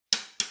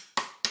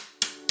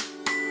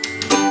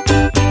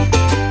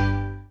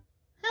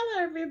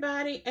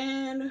everybody,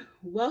 and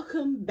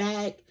welcome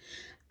back.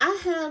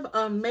 I have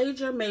a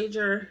mega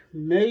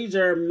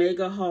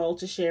haul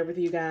to share with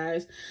you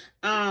guys.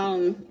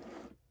 I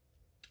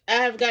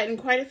have gotten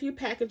quite a few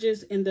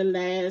packages in the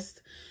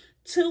last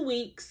 2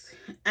 weeks,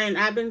 and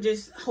I've been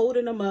just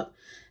holding them up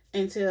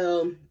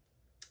until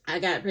I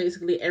got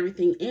basically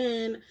everything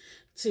in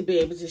to be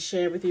able to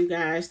share with you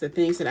guys the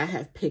things that I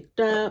have picked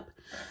up.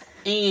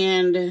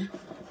 And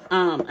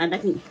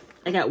I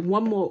got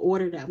one more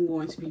order that I'm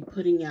going to be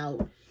putting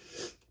out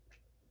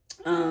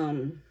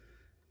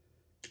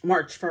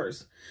March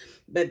 1st,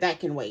 but that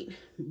can wait.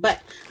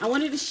 But I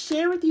wanted to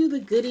share with you the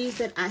goodies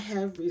that I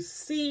have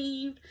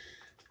received.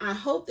 I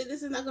hope that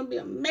this is not going to be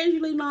a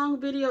majorly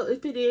long video.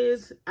 If it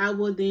is, I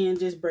will then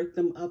just break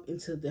them up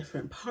into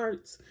different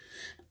parts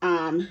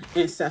and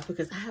stuff,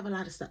 because I have a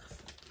lot of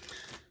stuff.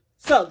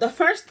 So the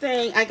first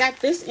thing, I got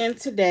this in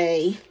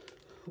today,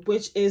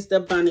 which is the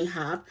bunny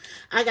hop.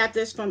 I got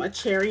this from a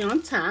Cherry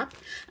on Top.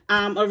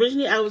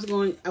 Originally I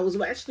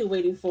was actually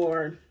waiting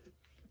for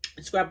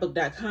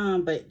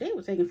Scrapbook.com, but they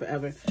were taking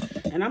forever.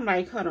 And I'm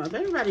like, hold on, if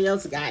everybody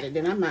else got it,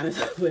 then I might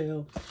as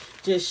well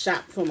just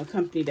shop from a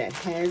company that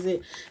has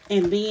it.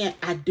 And then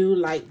I do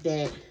like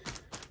that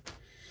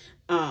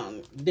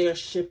their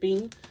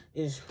shipping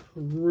is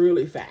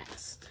really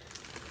fast.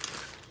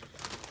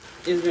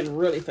 It's been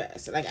really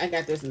fast. Like, I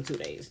got this in 2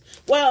 days.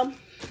 Well,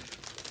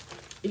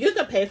 you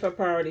can pay for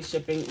priority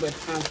shipping with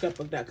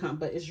Scrapbook.com,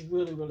 but it's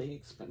really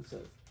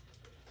expensive.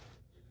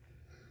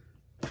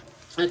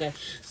 Okay,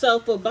 so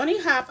for bunny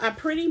hop, I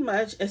pretty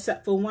much,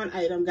 except for one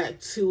item,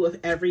 got 2 of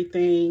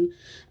everything.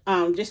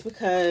 Just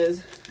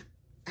because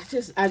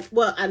I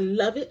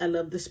love it. I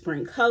love the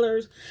spring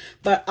colors.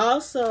 But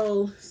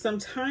also, some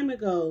time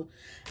ago,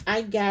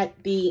 I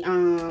got the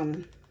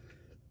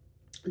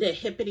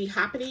hippity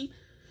hoppity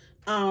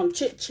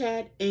chit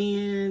chat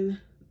and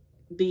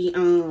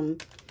the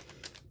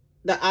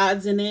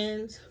odds and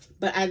ends.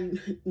 But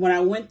when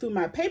I went through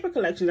my paper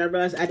collection, I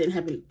realized I didn't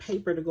have any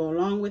paper to go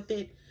along with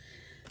it.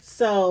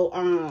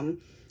 So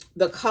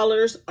the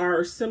colors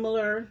are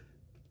similar,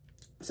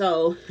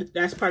 so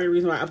that's part of the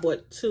reason why I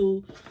bought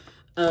 2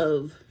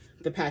 of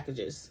the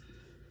packages.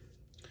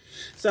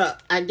 So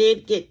I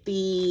did get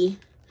the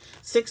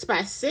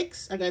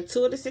 6x6. I got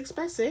 2 of the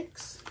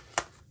 6x6.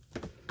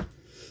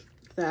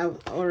 So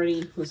I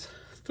already was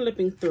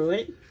flipping through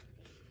it.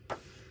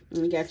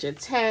 And you got your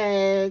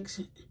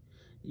tags.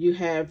 You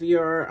have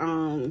your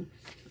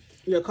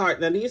card.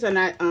 Now these are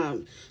not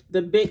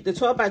the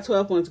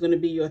 12x12 one's going to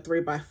be your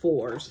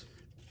 3x4s.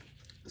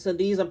 So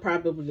these are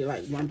probably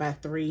like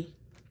 1x3.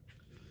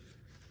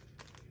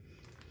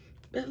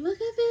 But look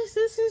at this.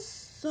 This is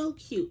so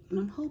cute. And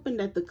I'm hoping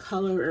that the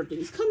color of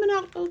everything's coming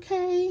out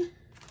okay.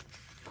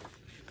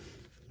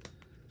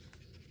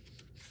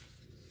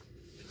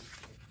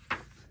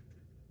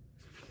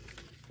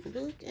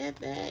 Look at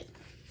that.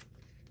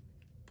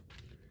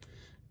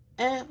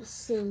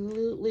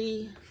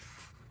 Absolutely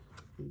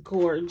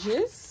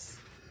gorgeous.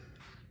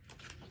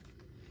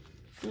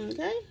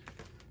 Okay,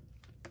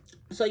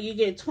 so you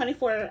get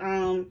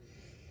 24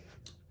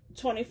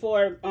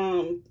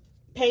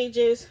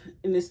 pages,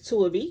 and it's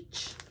 2 of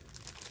each.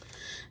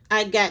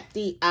 I got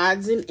the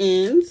odds and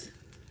ends.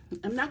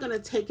 I'm not gonna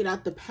take it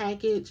out the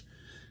package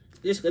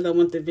just because I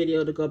want the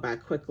video to go by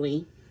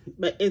quickly,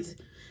 but it's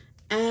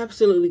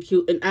absolutely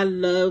cute. And I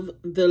love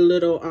the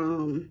little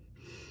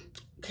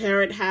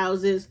carrot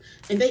houses,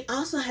 and they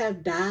also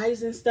have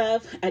dies and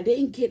stuff. I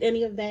didn't get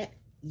any of that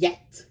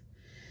yet.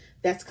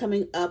 That's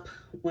coming up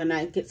when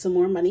I get some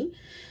more money.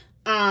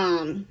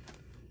 But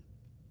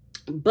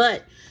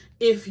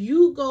if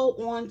you go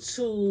on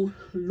to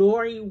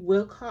Lori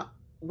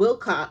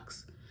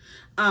Wilcox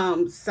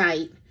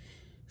site,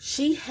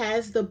 she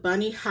has the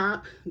bunny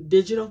hop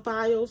digital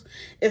files.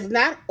 It's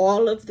not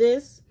all of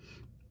this,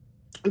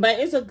 but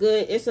it's a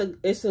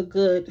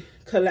good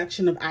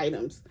collection of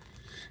items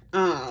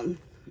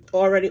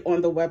already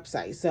on the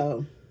website.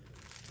 So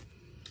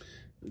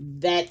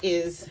that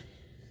is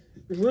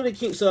really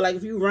cute. So like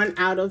if you run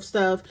out of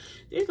stuff,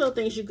 there's little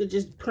things you could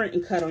just print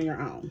and cut on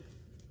your own.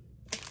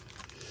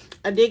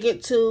 I did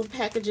get 2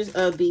 packages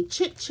of the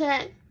chit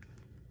chat.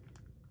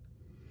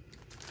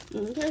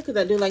 Okay, because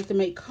I do like to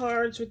make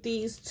cards with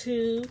these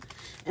 2.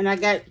 And I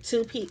got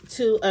 2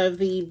 of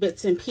the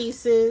bits and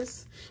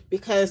pieces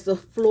because the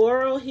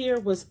floral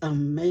here was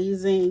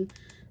amazing.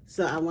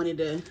 So I wanted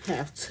to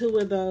have 2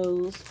 of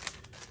those.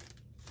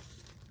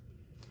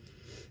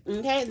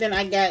 Okay, then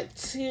I got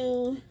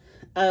 2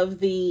 of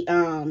the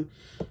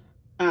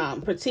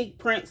petite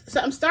prints. So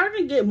I'm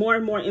starting to get more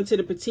and more into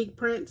the petite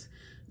prints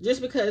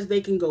just because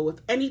they can go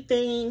with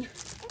anything.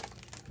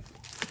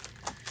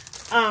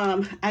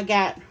 I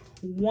got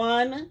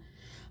 1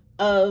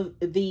 of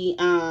the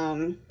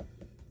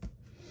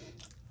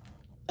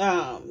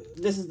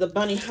this is the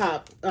bunny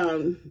hop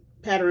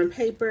pattern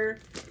paper,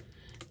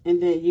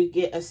 and then you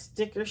get a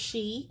sticker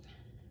sheet.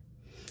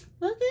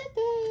 Look at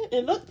that.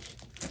 And look,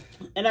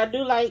 and I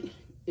do like,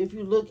 if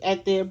you look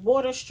at their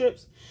border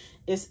strips,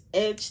 it's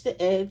edge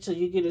to edge, so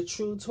you get a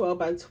true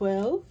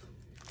 12x12.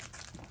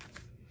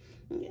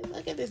 Yeah,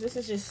 look at this. This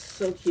is just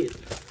so cute.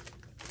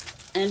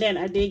 And then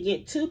I did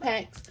get 2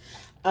 packs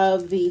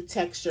of the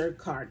texture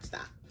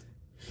cardstock.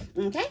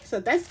 Okay, so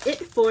that's it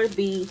for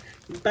the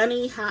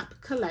Bunny Hop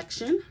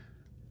collection.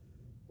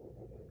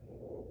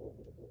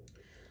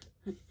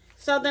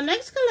 So the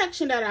next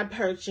collection that I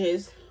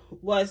purchased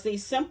was the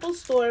Simple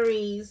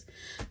Stories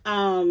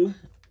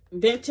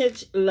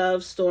Vintage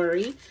Love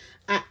Story.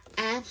 I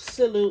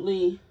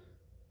absolutely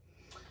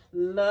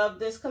love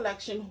this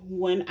collection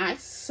when I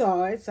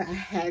saw it, so I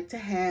had to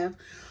have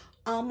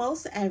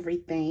almost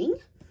everything.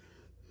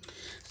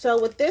 So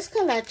with this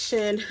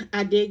collection,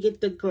 I did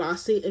get the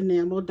glossy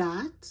enamel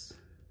dots.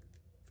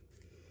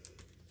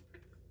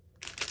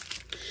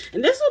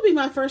 And this will be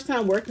my first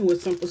time working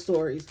with Simple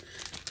Stories.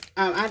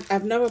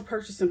 I've never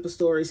purchased Simple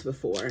Stories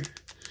before.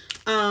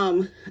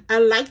 I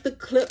like the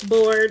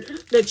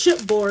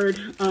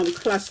chipboard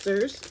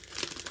clusters.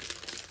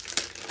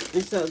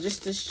 And so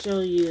just to show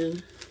you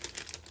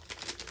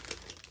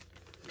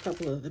a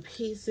couple of the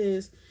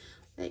pieces,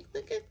 like,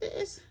 look at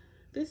this.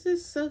 This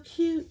is so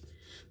cute.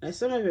 Now,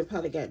 some of it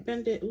probably got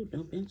bended. Ooh,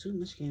 don't bend too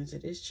much, Kansas.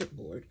 It is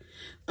chipboard.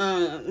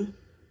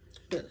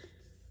 But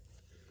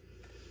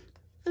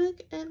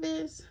look at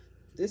this.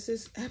 This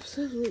is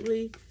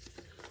absolutely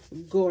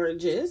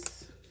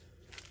gorgeous.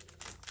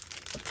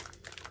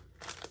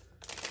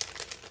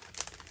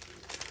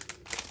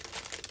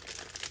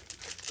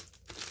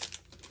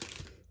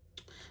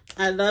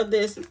 I love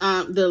this,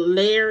 the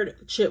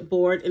layered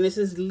chipboard, and this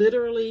is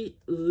literally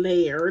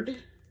layered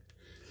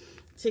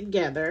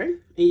together,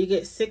 and you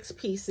get 6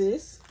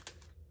 pieces.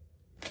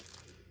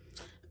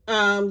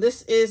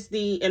 This is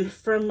the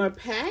Infirma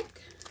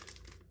pack.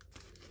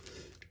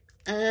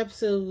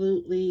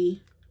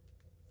 Absolutely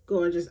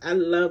gorgeous. I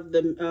love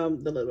the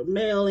little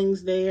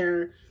mailings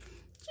there.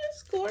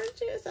 Just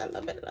gorgeous. I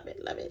love it, love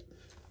it, love it.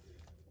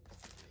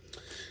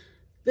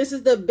 This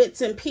is the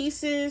bits and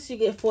pieces. You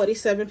get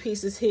 47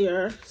 pieces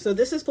here. So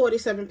this is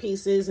 47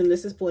 pieces, and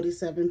this is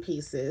 47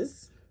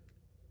 pieces.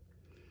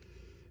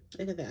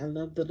 Look at that. I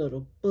love the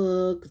little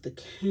book, the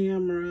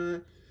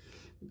camera.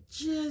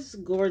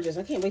 Just gorgeous.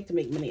 I can't wait to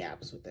make mini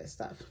albums with this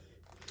stuff.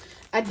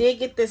 I did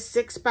get this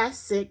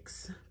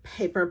 6x6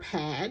 paper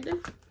pad.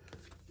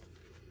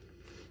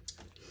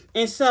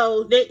 And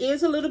so there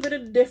is a little bit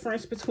of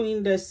difference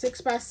between the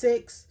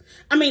 6x6,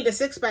 the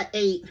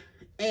 6x8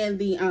 and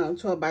the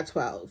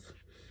 12x12.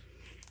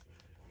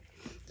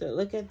 So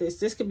look at this.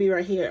 This could be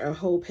right here, a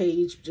whole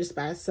page just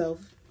by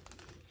itself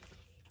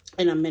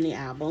in a mini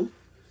album.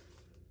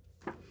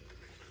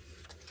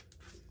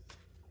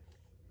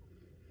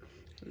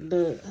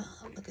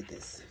 Look at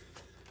this.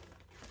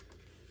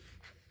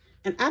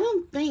 And I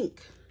don't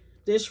think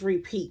this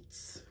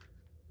repeats.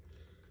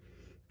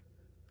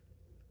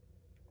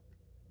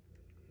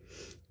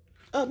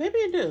 Oh, maybe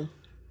it do.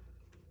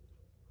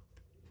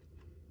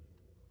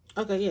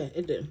 Okay, yeah,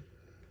 it do.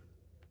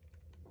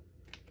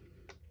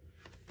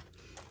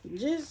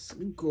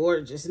 Just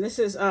gorgeous. And this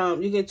is,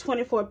 you get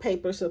 24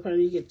 papers, so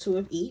apparently you get 2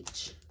 of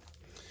each.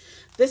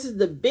 This is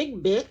the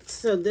big bits.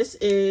 So this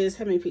is,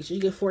 how many pieces? You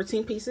get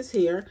 14 pieces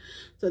here.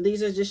 So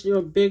these are just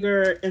your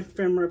bigger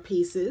ephemera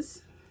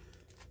pieces.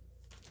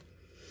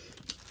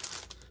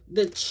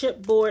 The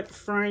chipboard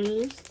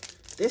frames.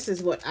 This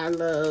is what I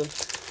love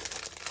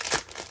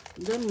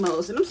the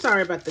most. And I'm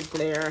sorry about the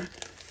glare,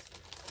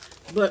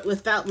 but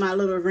without my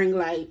little ring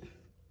light,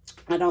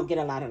 I don't get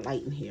a lot of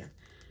light in here.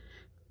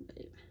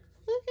 But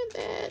look at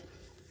that.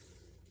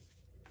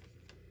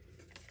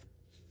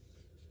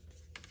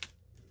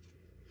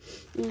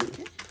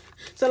 Okay.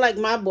 So like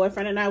my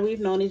boyfriend and I, we've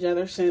known each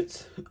other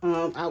since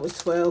I was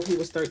 12, he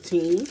was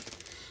 13.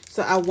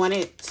 So I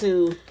wanted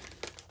to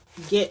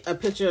get a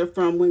picture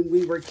from when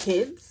we were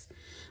kids.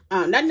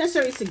 Not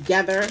necessarily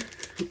together,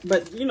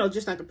 but you know,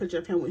 just like a picture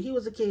of him when he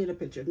was a kid, a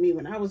picture of me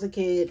when I was a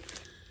kid,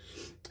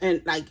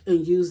 and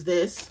use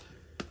this.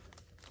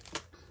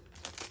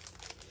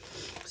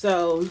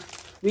 So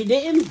we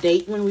didn't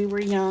date when we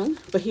were young,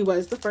 but he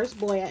was the first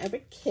boy I ever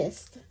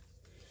kissed.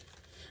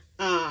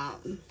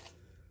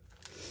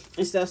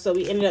 And stuff. So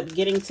we ended up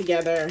getting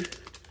together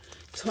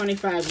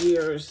 25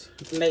 years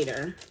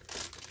later.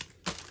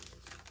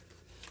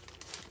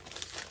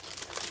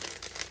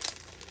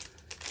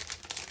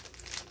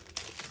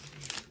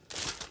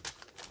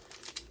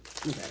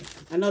 Okay,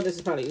 I know this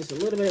is probably just a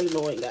little bit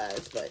annoying,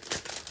 guys, but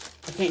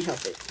I can't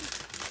help it.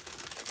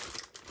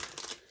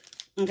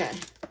 Okay,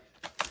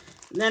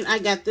 then I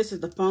got, this is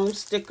the foam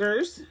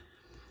stickers.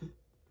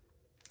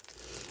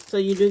 So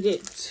you do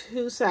get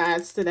 2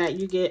 sides to that.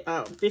 You get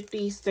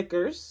 50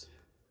 stickers.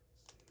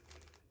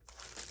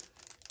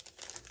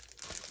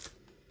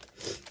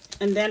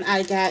 And then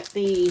I got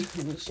the,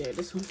 let me share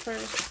this one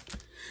first.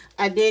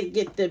 I did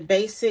get the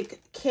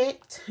basic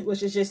kit,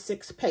 which is just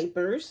 6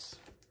 papers.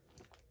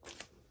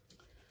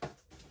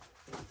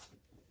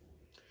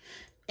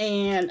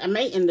 And I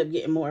may end up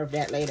getting more of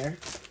that later.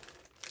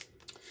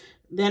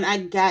 Then I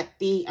got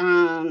the,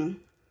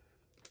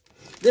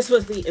 this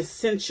was the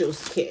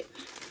Essentials kit.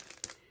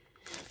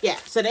 Yeah,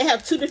 so they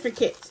have 2 different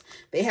kits.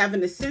 They have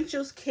an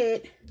Essentials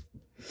kit,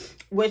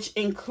 which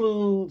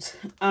includes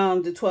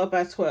the 12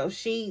 by 12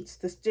 sheets,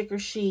 the sticker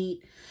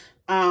sheet.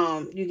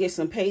 You get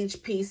some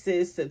page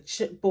pieces, the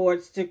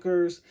chipboard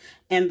stickers,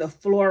 and the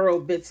floral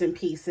bits and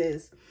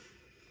pieces.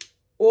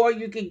 Or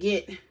you could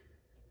get,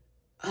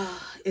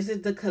 is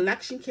it the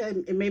collection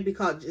kit? It may be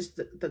called just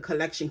the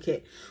collection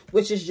kit,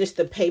 which is just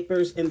the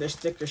papers and the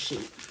sticker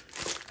sheet.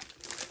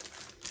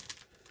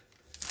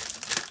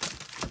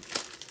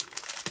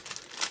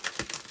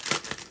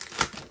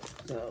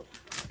 So,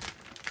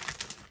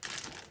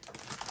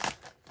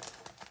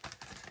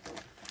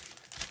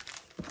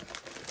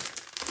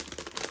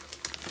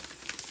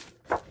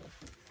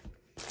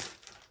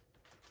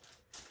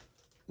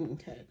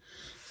 okay,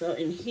 so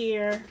in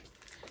here,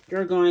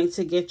 you're going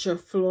to get your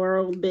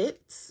floral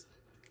bits.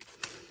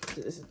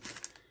 This is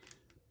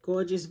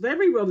gorgeous,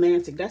 very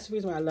romantic. That's the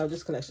reason why I love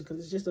this collection, because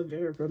it's just a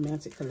very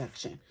romantic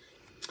collection.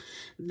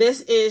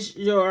 This is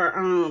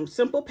your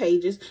simple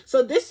pages.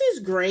 So this is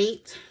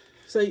great.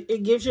 So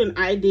it gives you an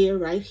idea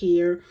right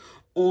here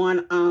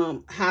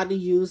on how to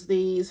use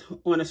these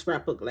on a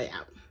scrapbook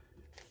layout.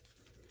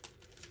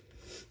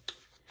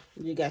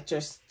 You got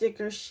your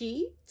sticker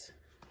sheet,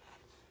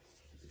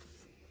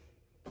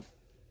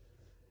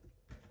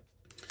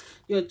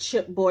 your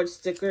chipboard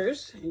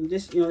stickers, and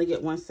this, you only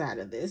get one side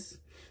of this.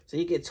 So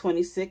you get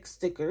 26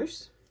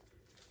 stickers.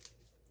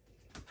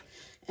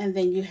 And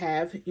then you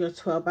have your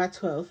 12 by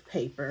 12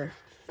 paper.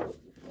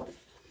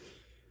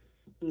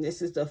 And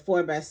this is the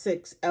 4 by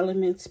 6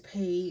 elements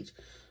page.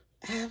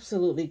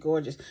 Absolutely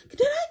gorgeous.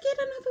 Did I get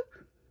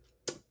another?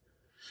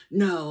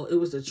 No, it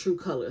was the True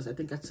Colors. I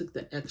think I took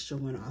the extra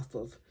one off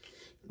of.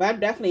 But I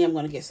definitely am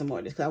going to get some more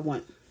of this,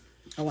 because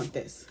I want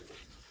this.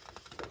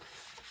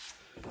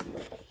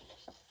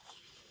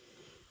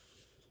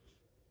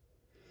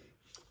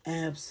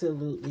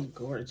 Absolutely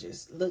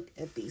gorgeous. Look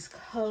at these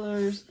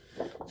colors.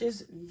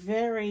 Just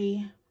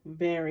very,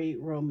 very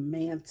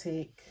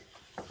romantic.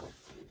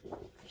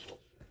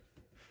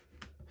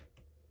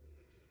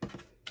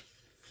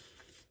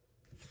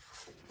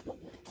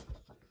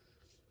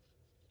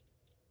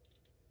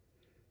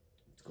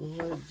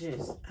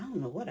 Gorgeous. I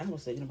don't know what I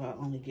was thinking about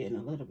only getting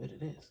a little bit of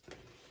this.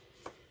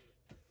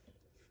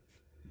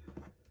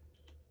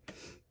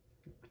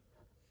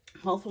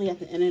 Hopefully at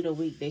the end of the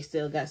week, they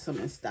still got some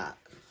in stock.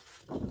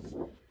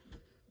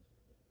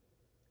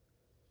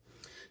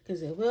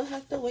 Because they will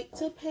have to wait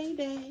till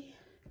payday.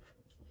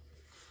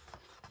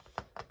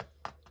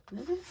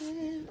 Look at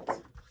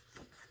that.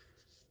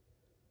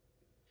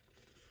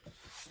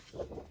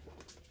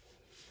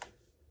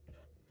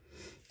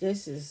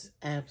 This is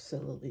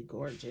absolutely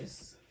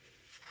gorgeous.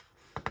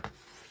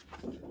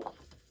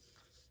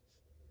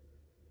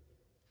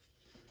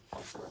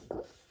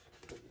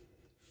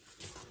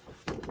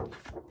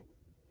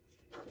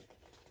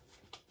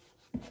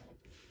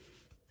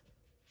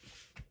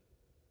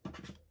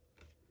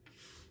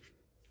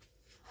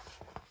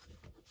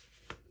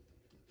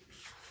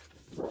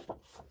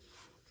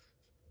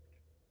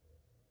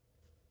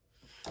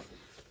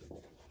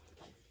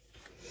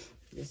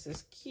 This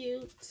is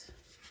cute.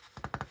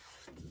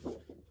 Look at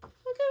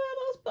all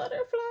those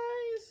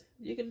butterflies.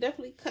 You can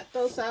definitely cut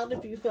those out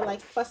if you feel like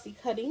fussy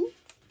cutting.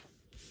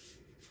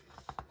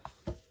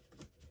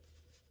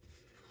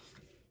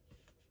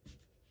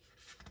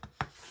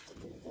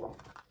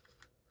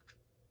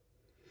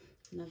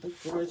 Another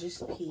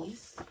gorgeous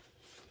piece.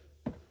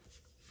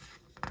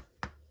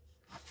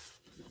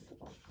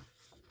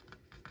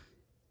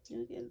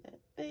 Look at that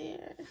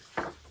there.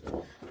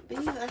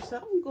 These are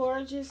some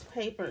gorgeous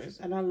papers,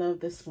 and I love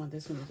this one.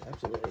 This one is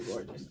absolutely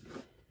gorgeous.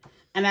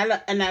 And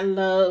I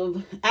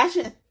love,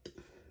 actually,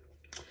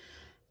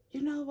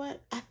 you know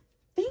what? I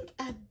think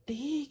I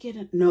did get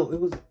a, no, it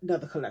was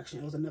another collection.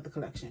 It was another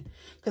collection.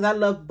 Because I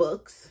love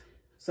books.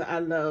 So I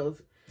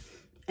love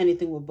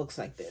anything with books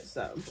like this.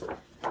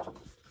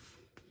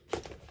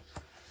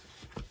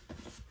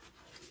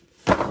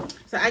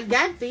 So I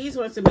got these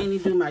ones to mainly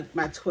do my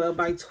 12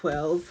 by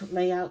 12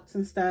 layouts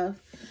and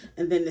stuff.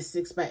 And then the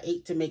 6 by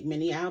 8 to make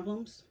mini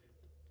albums.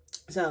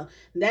 So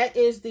that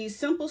is the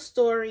Simple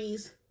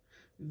Stories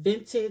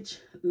Vintage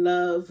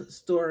Love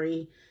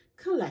Story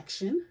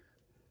collection.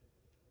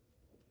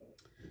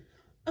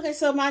 Okay,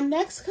 so my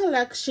next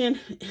collection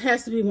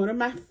has to be one of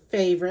my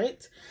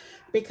favorites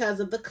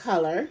because of the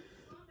color.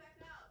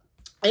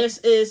 This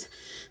is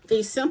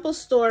the Simple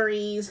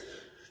Stories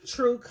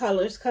True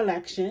Colors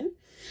collection.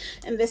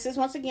 And this is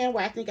once again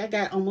where I think I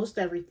got almost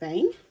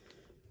everything.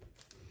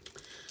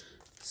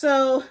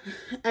 So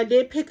I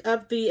did pick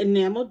up the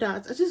enamel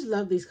dots. I just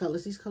love these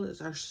colors. These colors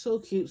are so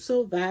cute,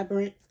 so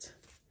vibrant.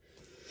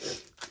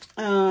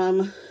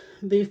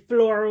 The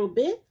floral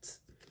bits.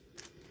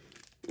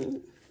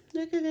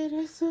 Look at that,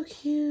 that's so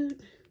cute.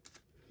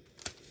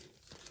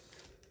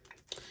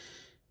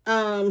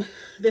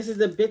 This is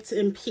the bits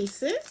and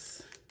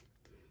pieces.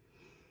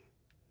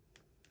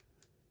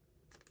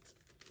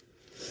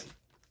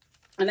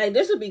 And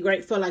this would be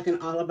great for like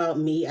an All About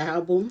Me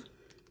album.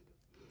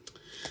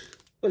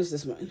 What is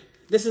this one?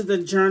 This is the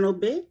journal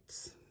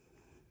bits.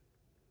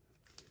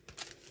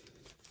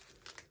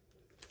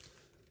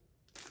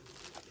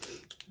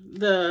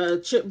 the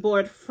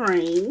chipboard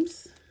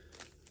frames.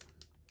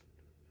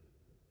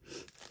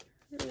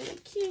 Really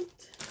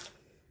cute.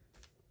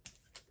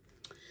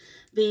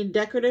 The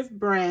decorative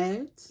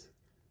brads.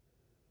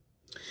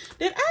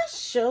 Did I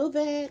show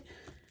that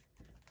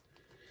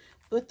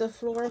with the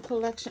Flora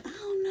collection? I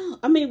don't know.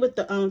 I mean, with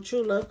the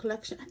True Love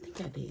collection. I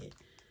think I did,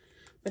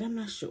 but I'm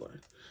not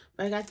sure.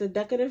 But I got the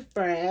decorative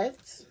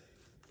brads.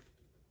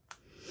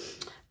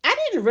 I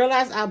didn't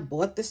realize I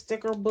bought the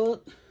sticker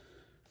book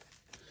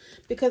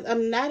because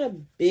I'm not a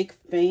big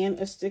fan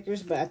of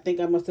stickers, but I think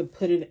I must have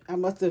put it, I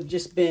must have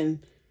just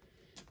been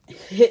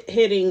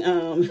hitting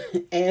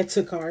add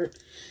to cart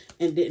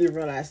and didn't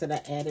realize that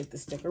I added the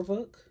sticker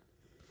book.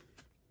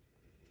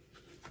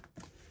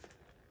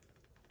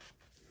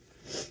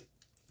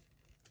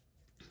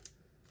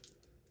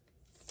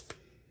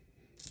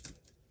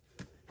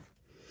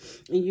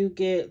 And you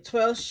get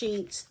 12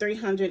 sheets,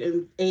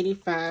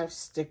 385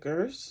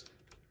 stickers.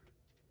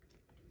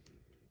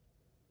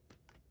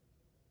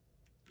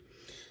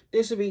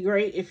 This would be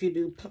great if you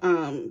do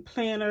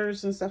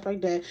planners and stuff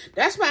like that.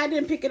 That's why I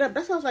didn't pick it up.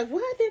 That's why I was like,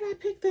 why did I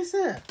pick this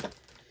up?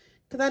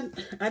 Because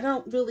I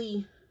don't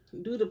really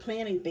do the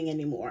planning thing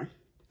anymore.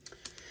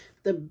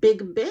 The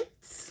big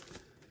bits.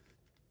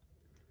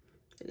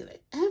 Look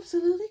at that.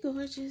 Absolutely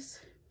gorgeous.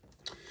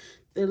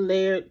 The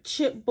layered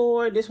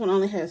chipboard. This one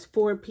only has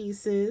 4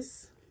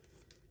 pieces.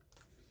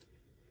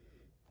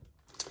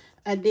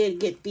 I did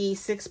get the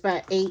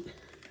 6x8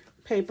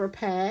 paper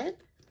pad.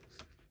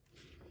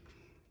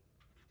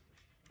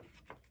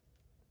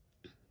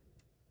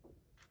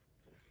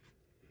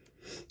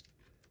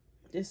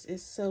 This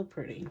is so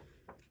pretty.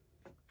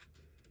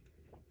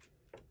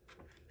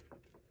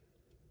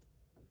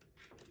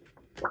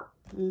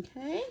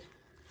 Okay.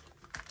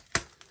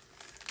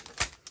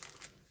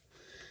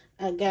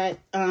 I got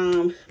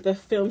the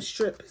film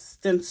strip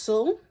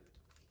stencil.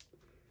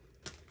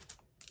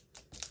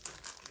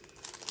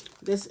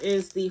 This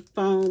is the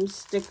foam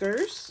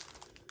stickers.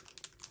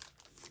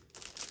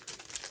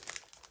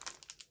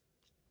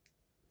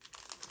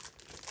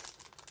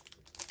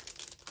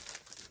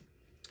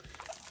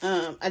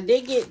 I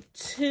did get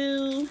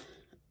 2.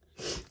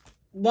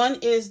 One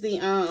is the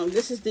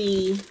this is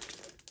the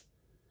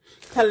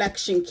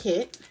collection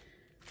kit,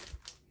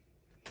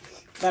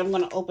 but I'm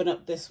going to open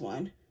up this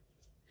one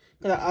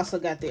because I also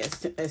got the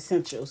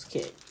essentials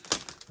kit.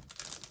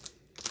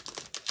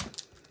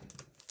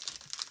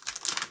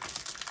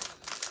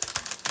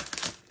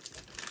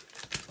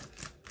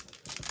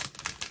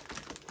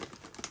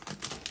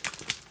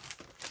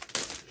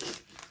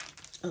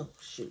 Oh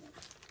shoot,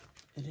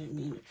 I didn't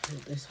mean to pull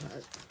this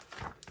hard.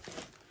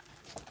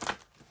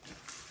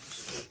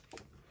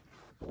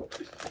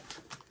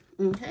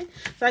 Okay,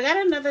 so I got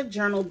another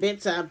journal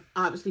bit. So I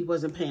obviously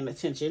wasn't paying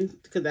attention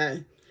because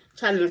I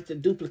tried not to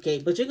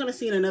duplicate, but you're going to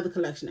see in another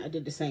collection I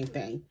did the same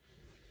thing.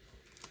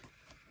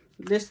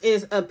 This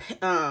is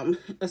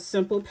a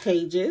simple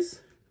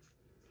pages.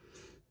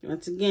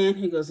 Once again,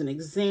 here goes an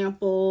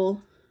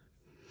example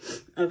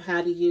of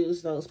how to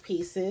use those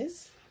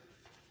pieces.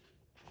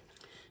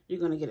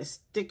 You're going to get a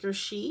sticker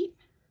sheet.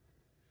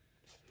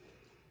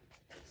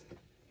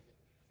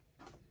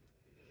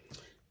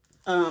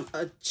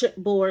 A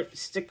chipboard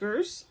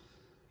stickers.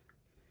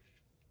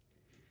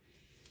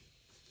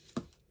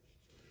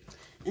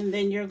 And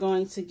then you're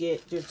going to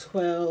get your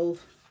 12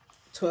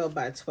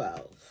 by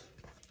 12.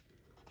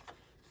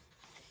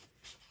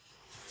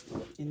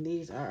 And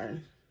these are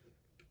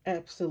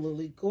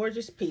absolutely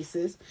gorgeous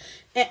pieces.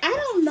 And I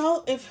don't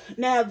know if,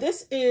 now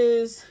this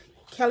is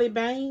Kelly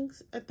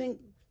Bangs, I think,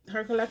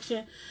 her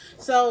collection.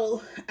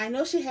 So I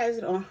know she has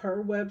it on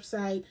her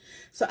website.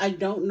 So I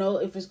don't know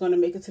if it's going to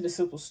make it to the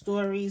Simple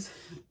Stories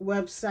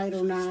website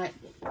or not.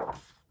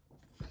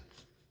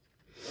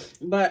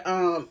 But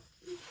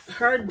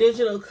her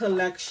digital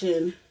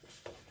collection,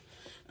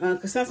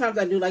 because sometimes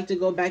I do like to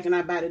go back and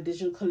I buy the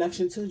digital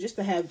collection too, just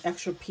to have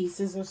extra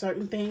pieces of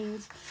certain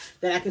things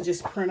that I could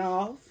just print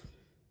off.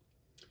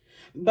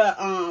 But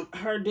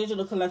her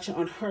digital collection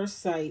on her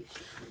site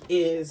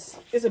is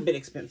a bit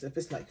expensive.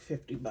 It's like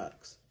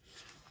 $50.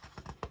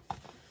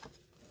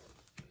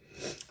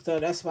 So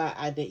that's why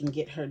I didn't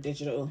get her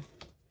digital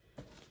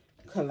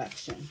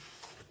collection.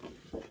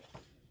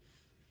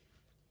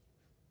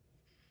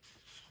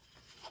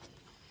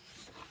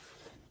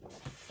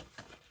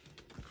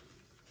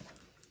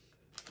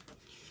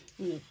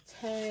 And the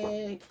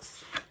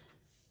tags.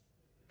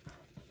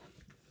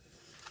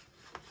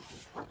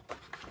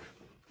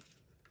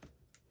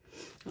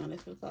 Oh,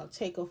 this was called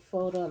Take a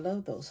Photo. I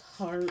love those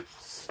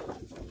hearts.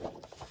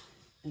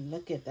 And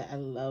look at that. I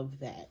love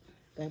that.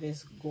 That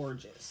is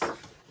gorgeous.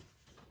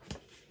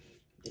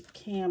 The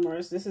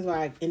cameras. This is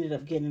why I ended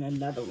up getting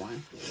another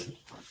one,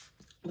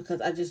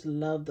 because I just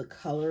love the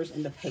colors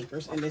and the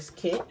papers in this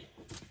kit.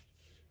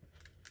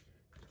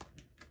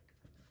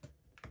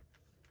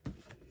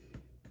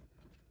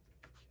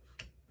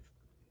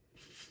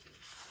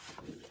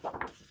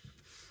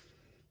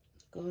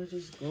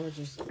 Gorgeous,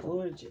 gorgeous,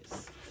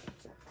 gorgeous.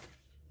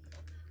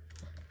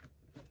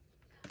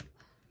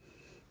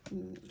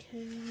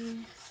 Okay.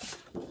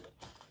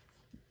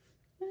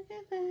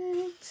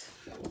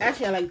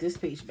 Actually, I like this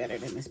page better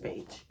than this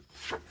page.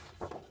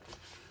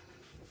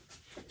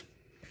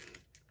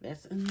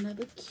 That's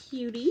another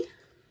cutie.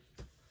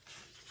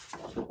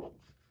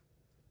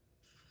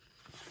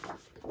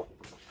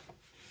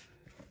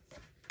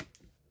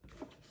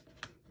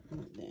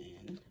 And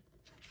then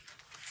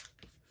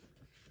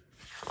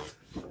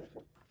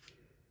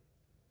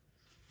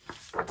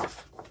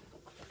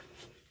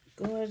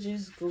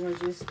gorgeous,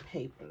 gorgeous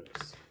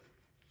papers.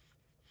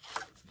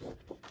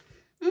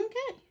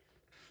 Okay.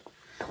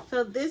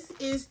 So this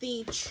is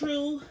the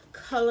True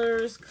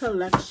Colors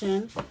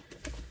collection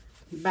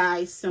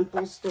by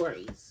Simple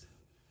Stories.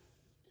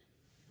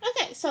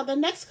 Okay, so the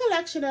next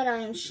collection that I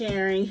am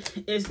sharing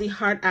is the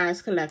Heart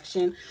Eyes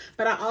collection,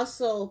 but I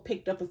also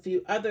picked up a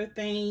few other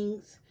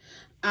things.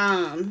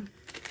 I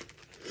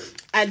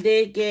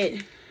did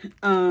get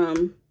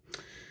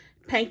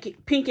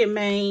Pink and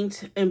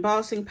Main's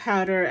embossing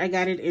powder. I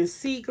got it in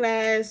sea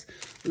glass,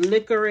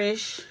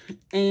 licorice,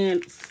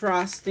 and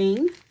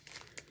frosting.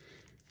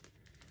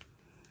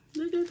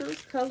 Look at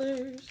those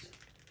colors.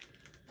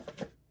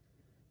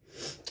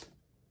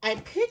 I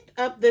picked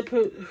up the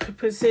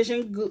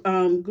precision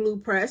glue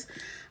press.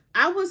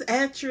 I was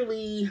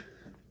actually,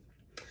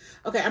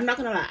 okay, I'm not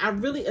gonna lie. I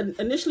really,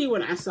 initially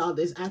when I saw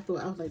this, I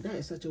was like, that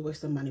is such a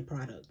waste of money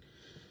product.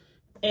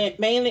 And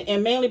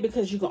mainly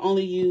because you can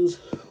only use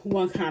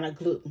one kind of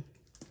glue.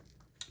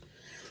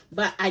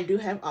 But I do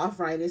have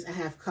arthritis. I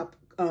have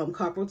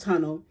carpal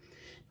tunnel.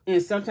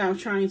 And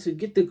sometimes trying to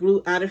get the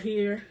glue out of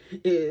here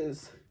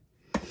is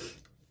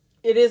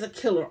a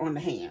killer on the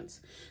hands.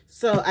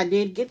 So I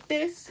did get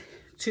this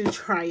to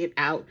try it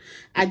out.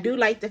 I do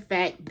like the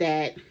fact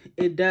that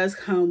it does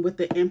come with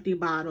the empty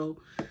bottle,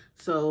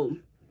 so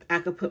I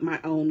could put my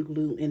own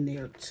glue in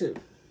there too.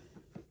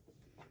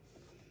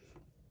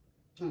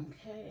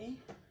 Okay.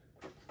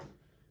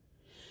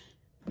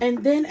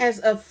 And then as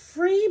a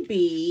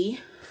freebie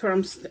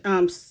from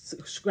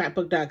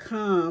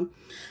Scrapbook.com,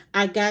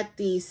 I got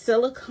the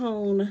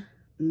silicone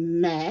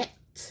mat.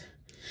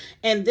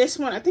 And this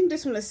one, I think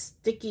this one is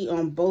sticky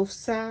on both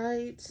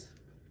sides.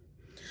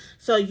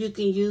 So you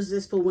can use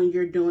this for when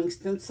you're doing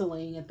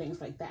stenciling and things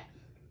like that.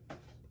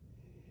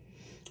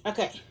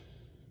 Okay.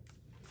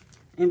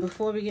 And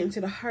before we get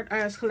into the Heart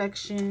Eyes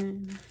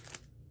collection,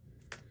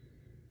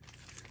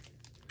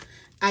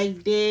 I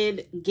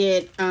did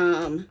get,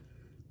 I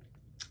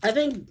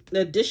think the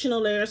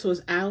additional layers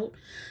was out.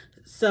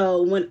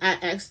 So when I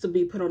asked to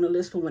be put on the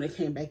list for when it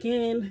came back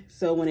in.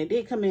 So when it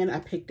did come in, I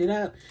picked it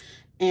up.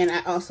 And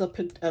I also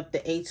picked up the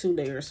A2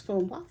 layers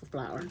from Waffle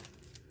Flower.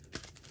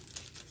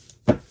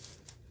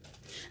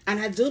 And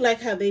I do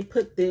like how they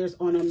put theirs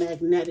on a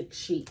magnetic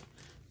sheet.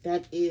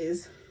 That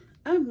is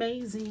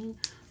amazing.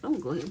 I'm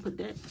gonna go ahead and put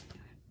that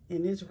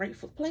in its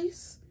rightful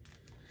place.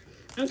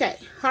 Okay,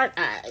 Heart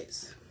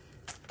Eyes.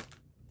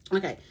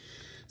 Okay,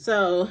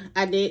 so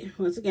I did,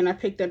 once again, I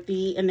picked up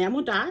the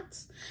enamel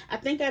dots. I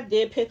think I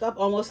did pick up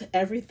almost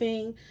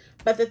everything.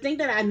 But the thing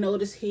that I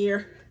noticed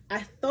here,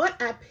 I thought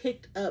I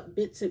picked up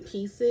bits and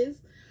pieces.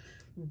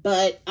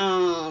 But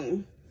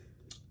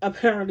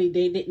apparently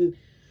they didn't.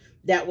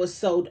 That was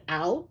sold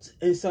out,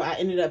 and so I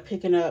ended up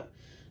picking up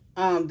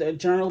the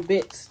journal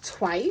bits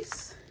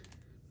twice.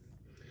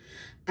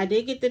 I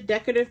did get the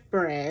decorative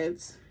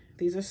brads.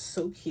 These are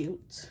so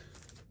cute.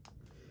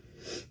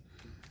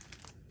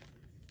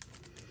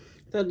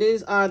 So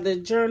these are the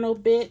journal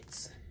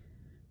bits,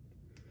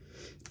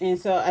 and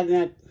so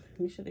let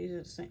me show these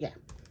are the same. Yeah,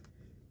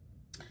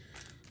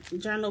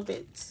 journal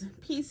bits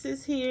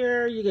pieces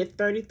here. You get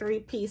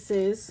 33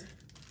 pieces.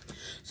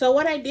 So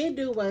what I did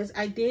do was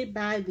I did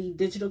buy the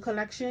digital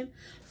collection.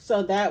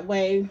 So that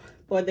way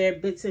for their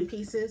bits and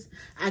pieces,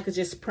 I could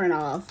just print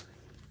off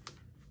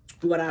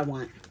what I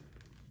want.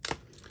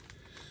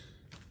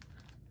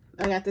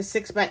 I got the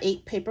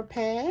 6x8 paper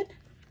pad.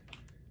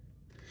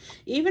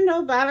 Even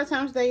though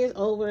Valentine's Day is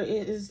over,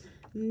 it is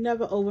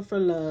never over for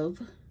love.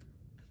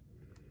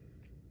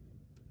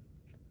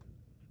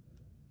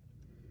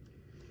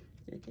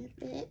 Look at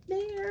that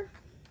there.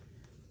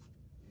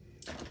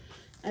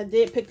 I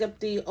did pick up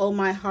the Oh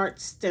My Heart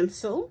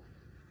stencil.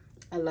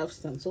 I love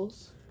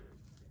stencils.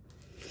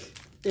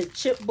 The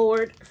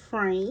chipboard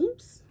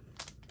frames.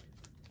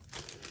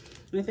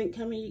 And I think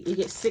you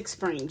get 6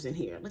 frames in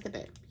here. Look at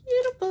that.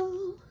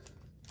 Beautiful.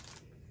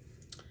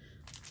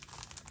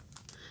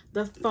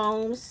 The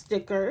foam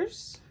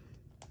stickers.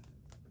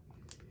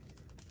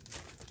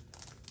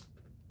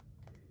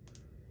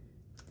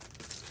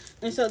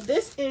 And so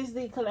this is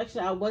the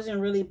collection I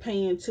wasn't really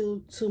paying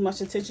too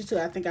much attention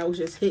to. I think I was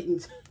just hitting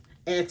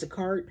add to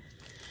cart.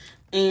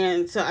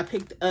 And so I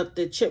picked up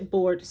the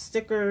chipboard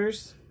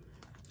stickers,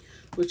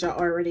 which are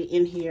already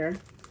in here.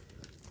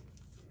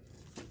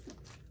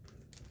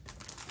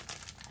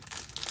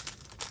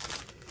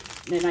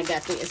 Then I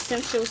got the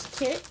essentials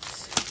kit.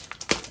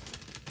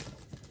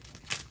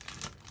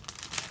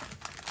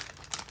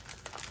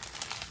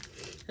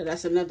 So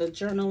that's another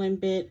journaling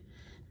bit.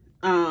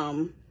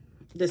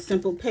 The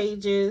simple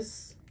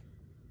pages.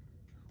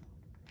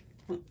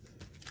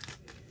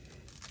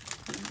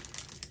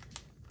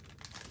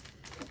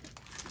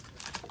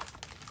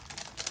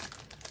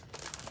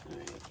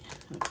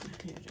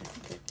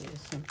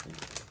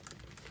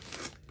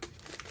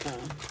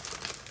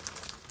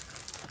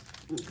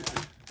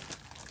 Okay.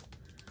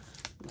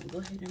 I'm gonna go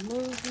ahead and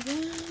move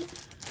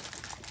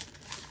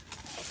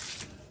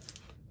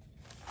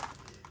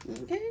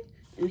that. Okay.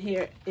 And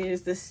here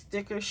is the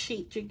sticker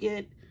sheet you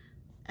get.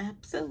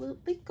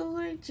 Absolutely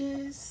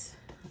gorgeous.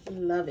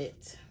 Love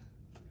it.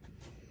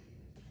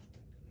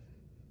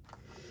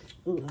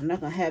 Ooh, I'm not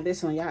gonna have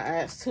this on y'all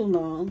eyes too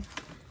long.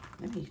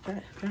 Let me try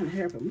to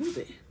hurry up and move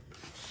it.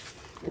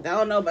 I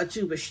don't know about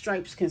you, but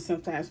stripes can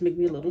sometimes make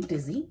me a little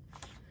dizzy.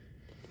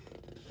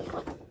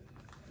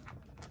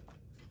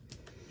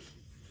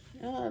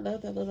 Oh, I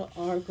love that little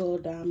Argo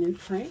diamond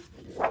print.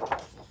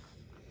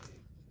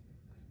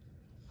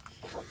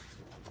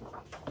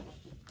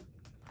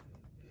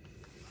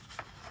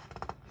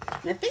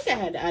 I think I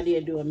had the idea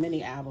to do a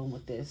mini album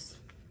with this.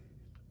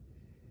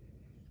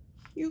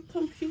 You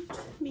compute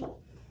me.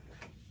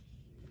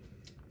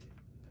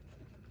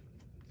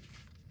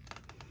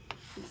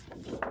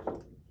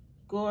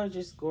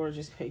 Gorgeous,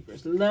 gorgeous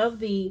papers. I love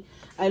the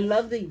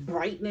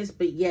brightness,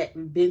 but yet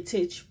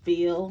vintage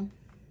feel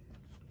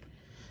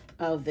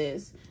of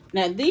this.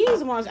 Now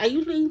these ones, I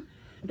usually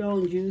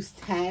don't use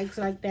tags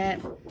like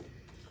that,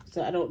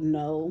 so I don't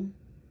know.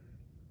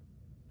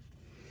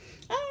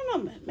 I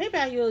don't know, maybe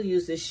I will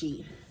use this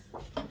sheet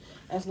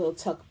as a little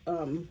tuck,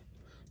 to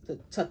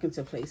tuck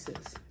into places.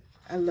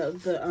 I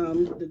love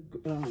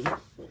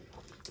the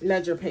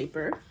ledger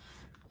paper.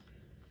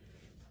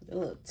 The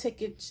little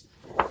ticket.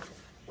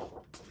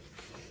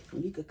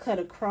 You could cut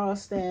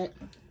across that.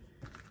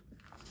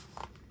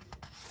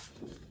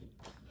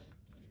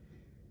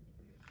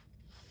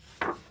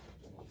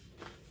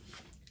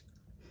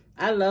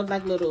 I love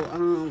like little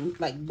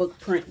like book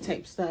print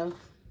type stuff.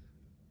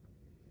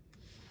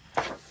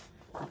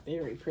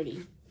 Very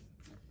pretty.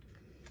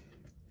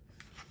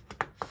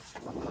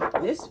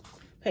 This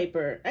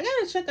paper, I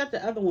gotta check out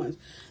the other ones.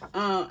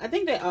 I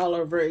think they all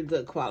are very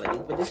good quality,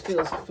 but this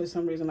feels for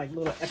some reason like a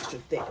little extra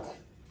thick.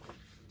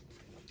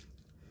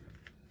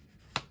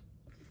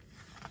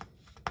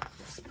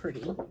 It's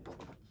pretty.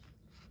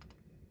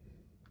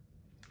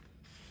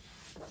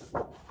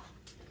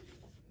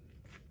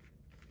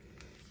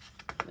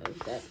 There's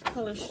that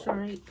color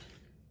stripe.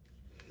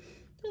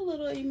 The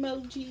little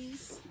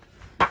emojis.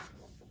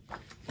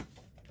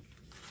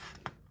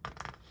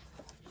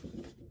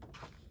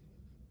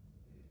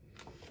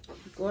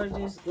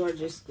 Gorgeous,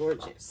 gorgeous,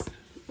 gorgeous.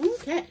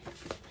 Okay,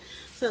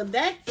 so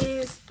that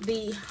is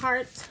the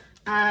Heart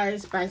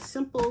Eyes by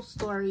Simple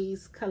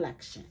Stories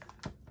collection.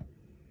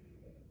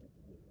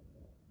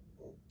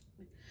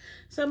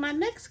 So my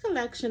next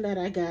collection that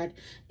I got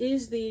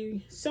is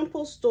the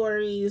Simple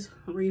Stories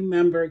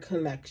Remember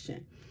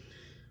collection.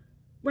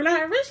 When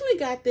I originally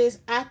got this,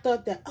 I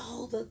thought that,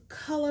 oh, the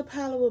color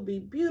palette would be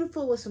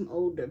beautiful with some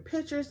older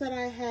pictures that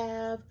I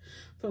have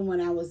from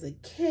when I was a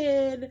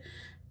kid.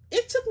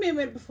 It took me a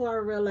minute before I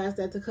realized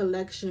that the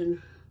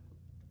collection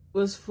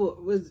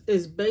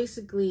is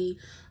basically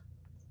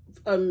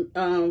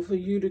for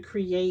you to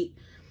create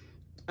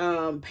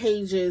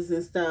pages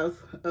and stuff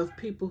of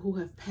people who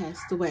have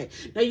passed away.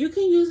 Now you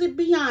can use it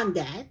beyond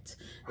that.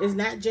 It's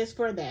not just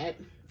for that,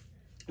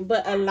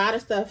 but a lot of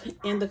stuff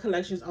in the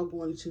collections are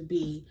going to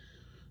be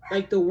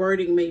like the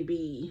wording may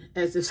be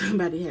as if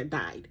somebody had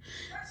died.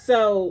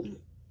 So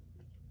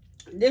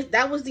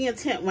that was the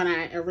intent when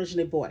I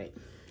originally bought it.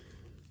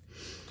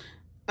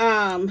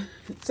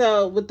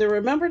 So with the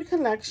Remembered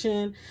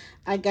collection,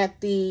 I got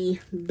the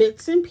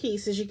bits and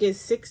pieces. You get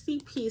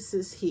 60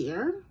 pieces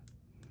here.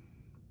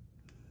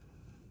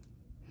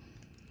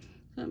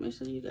 Let me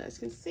show you guys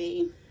can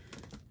see.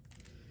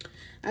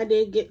 I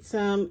did get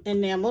some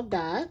enamel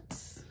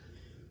dots.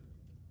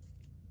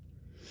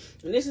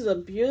 And this is a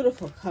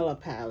beautiful color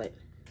palette.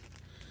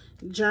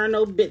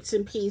 Journal bits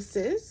and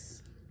pieces.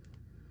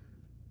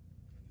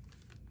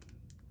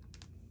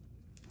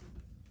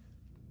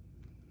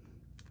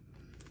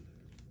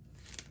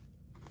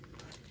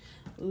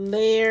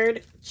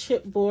 Layered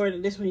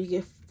chipboard. This one you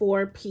get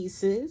 4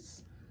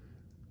 pieces.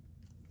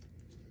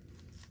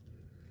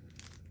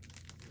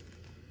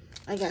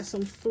 I got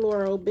some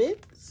floral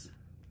bits.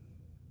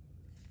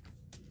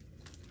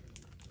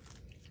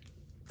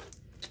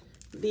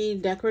 The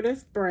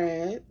decorative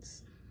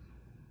brads.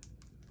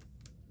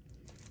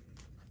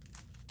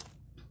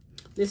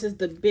 This is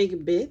the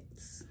big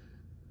bits.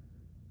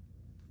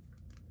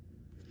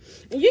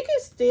 And you can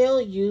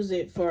still use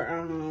it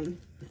for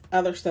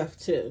other stuff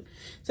too.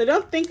 So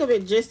don't think of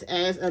it just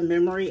as a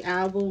memory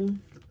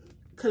album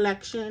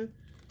collection.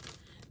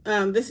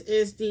 This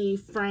is the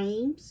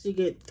frames. You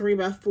get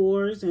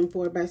 3x4s and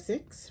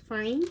 4x6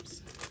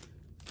 frames.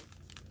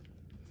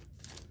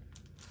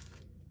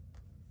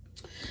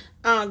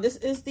 This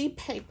is the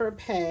paper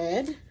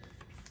pad.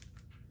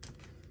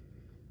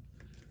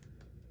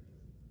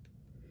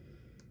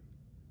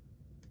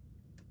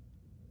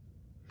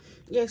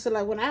 Yeah, so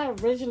like when I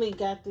originally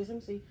got this, let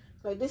me see.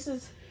 Like this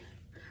is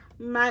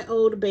my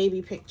old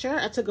baby picture.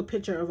 I took a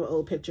picture of an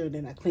old picture and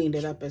then I cleaned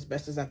it up as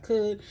best as I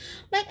could.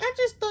 Like I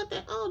just thought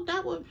that, oh,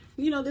 that would,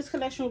 you know, this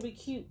collection would be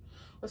cute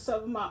with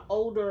some of my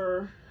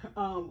older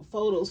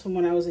photos from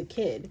when I was a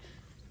kid.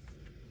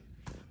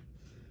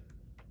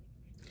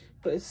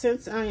 But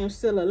since I am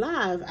still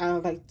alive, I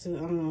would like to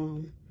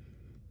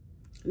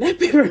not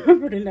be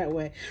remembered in that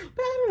way.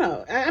 But I don't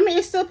know. I mean,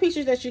 it's still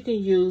pictures that you can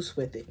use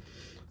with it.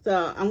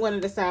 So I'm going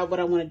to decide what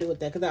I want to do with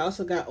that, because I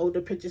also got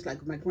older pictures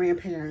like my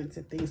grandparents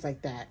and things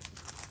like that.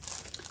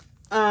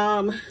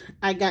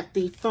 I got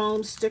the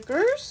foam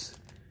stickers.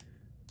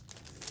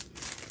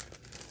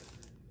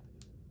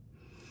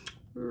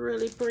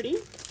 Really pretty.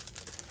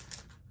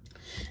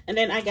 And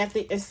then I got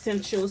the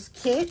essentials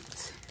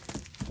kit.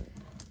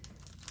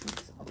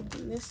 Let's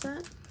open this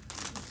up.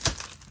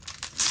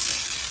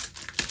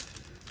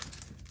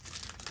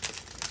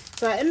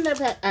 So I ended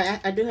up,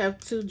 I do have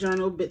 2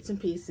 journal bits and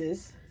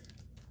pieces.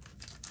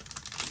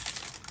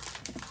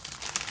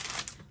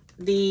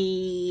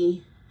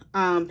 The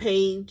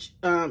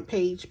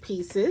page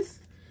pieces,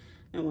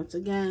 and once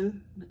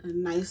again, a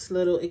nice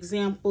little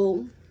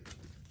example.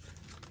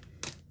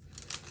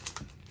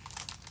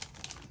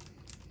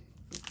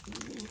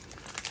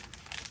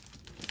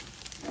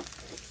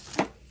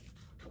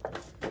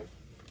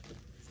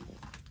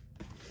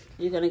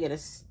 You're gonna get a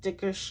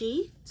sticker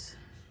sheet.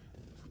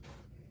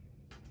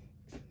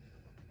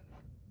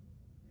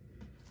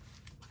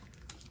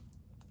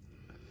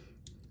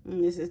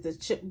 And this is the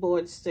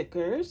chipboard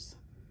stickers.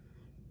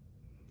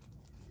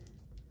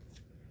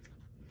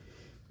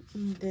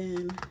 And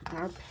then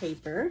our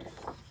paper.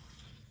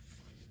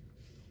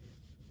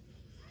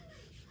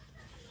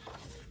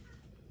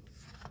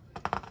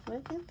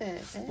 Look at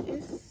that. That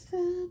is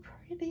so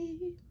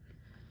pretty.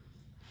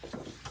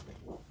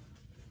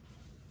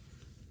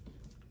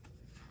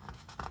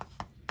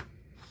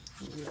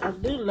 I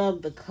do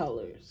love the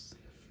colors.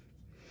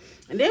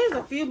 And there's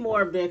a few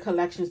more of their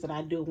collections that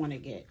I do want to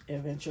get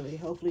eventually.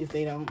 Hopefully if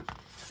they don't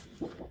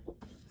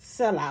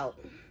sell out.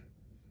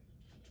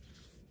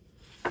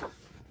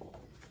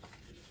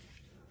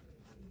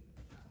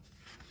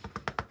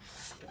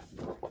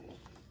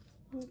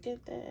 Look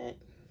at that.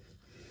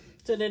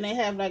 So then they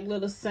have like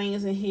little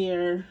sayings in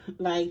here,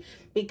 like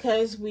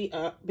because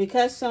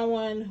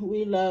someone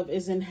we love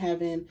is in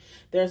heaven,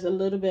 there's a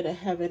little bit of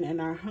heaven in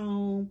our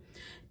home.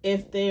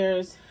 If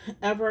there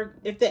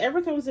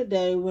ever comes a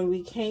day when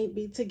we can't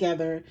be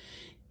together,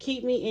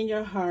 keep me in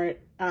your heart.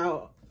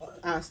 I'll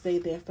stay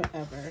there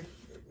forever.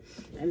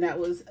 And that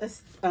was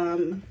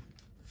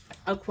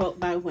a quote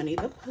by Winnie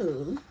the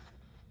Pooh.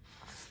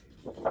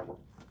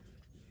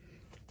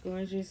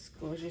 Gorgeous,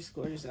 gorgeous,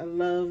 gorgeous. I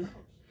love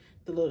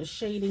the little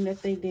shading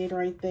that they did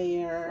right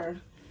there.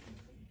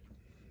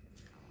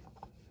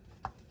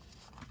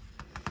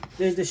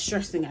 There's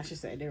distressing, I should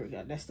say. There we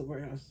go. That's the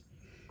word I was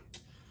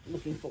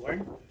looking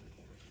for.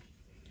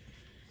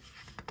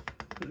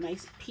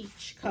 Nice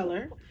peach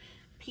color.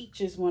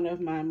 Peach is one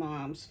of my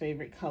mom's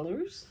favorite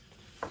colors.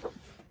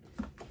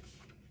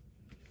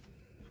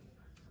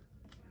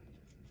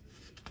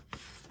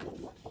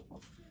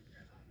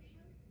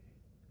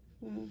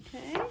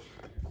 Okay.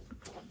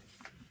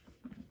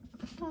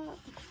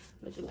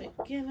 Look at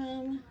that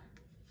gingham.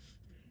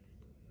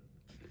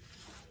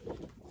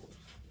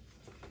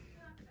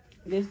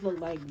 This looked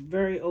like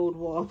very old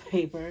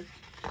wallpaper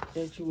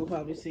that you will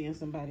probably see in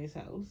somebody's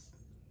house.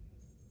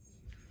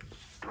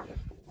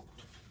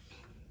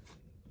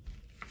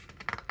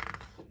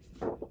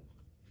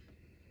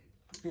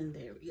 And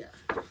there we go.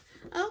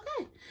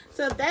 Okay,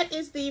 so that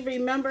is the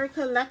Remember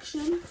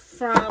collection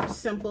from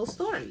Simple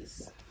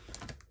Stories.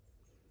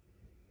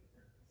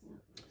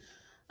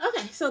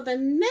 Okay, so the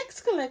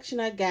next collection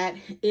I got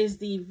is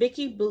the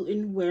Vicki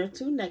Boutin Where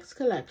To Next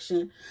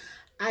collection.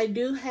 I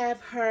do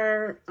have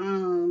her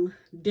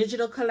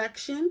digital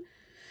collection.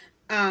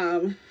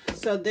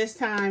 So this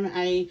time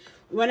I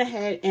went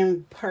ahead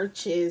and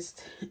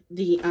purchased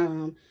the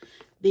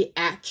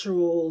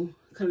actual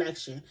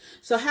collection.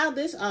 So how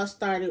this all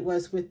started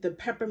was with the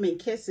Peppermint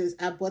Kisses.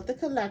 I bought the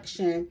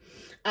collection.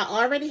 I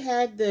already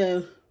had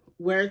the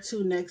Where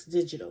To Next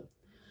digital,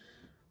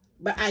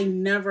 but I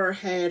never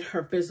had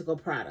her physical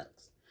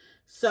products.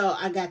 So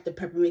I got the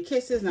Peppermint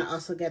Kisses, and I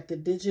also got the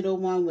digital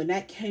one when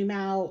that came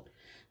out,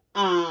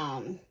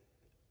 and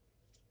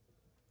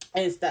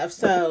stuff.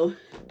 So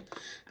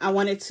I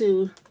wanted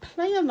to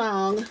play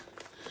along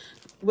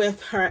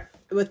with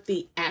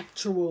the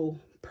actual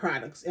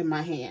products in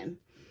my hand.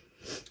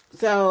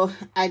 So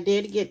I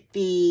did get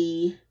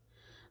the,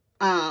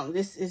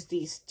 this is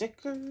the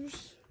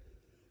stickers.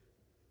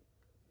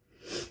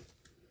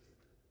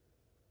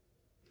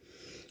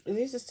 Are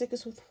these the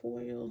stickers with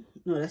foil?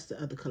 No, that's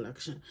the other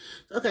collection.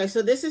 Okay,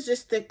 so this is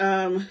just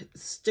the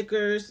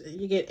stickers.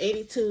 You get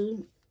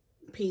 82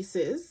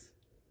 pieces.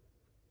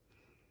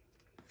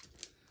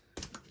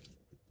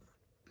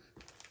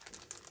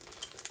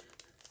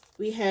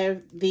 We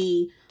have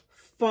the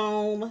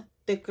foam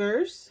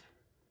stickers.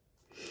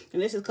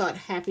 And this is called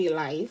Happy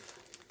Life.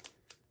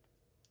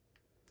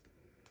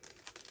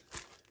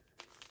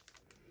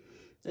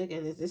 Look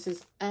at this. This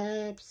is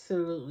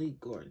absolutely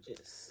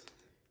gorgeous.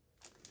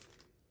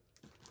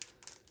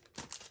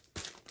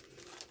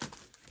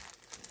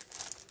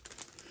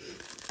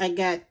 I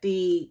got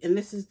the, and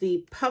this is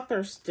the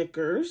puffer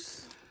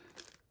stickers.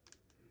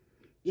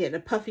 Yeah, the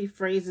puffy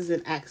phrases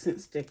and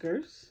accent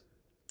stickers.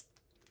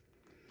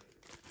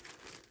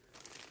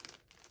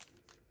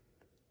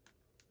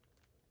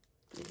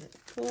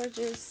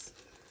 Gorgeous.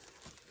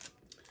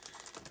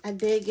 I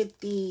did get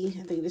the,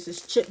 I think this is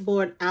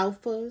Chipboard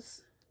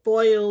Alphas,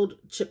 foiled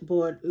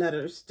chipboard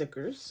letter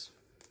stickers.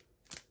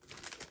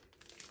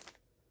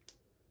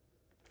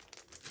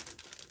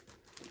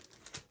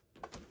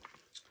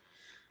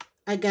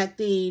 I got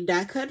the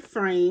die cut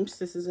frames.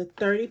 This is a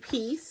 30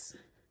 piece.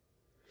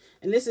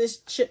 And this is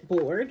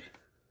chipboard.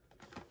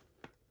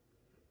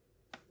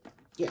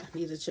 Yeah,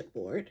 these are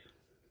chipboard.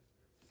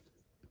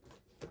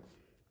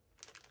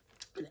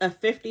 A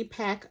 50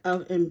 pack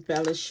of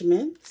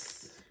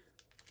embellishments.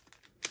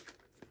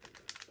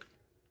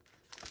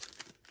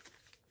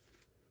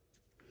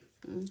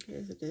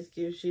 Okay, so this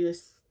gives you a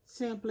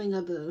sampling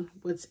of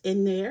what's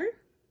in there.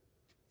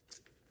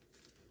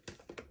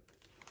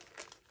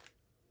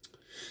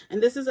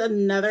 And this is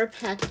another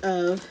pack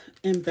of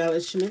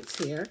embellishments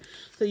here.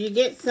 So you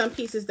get some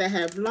pieces that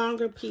have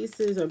longer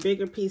pieces or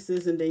bigger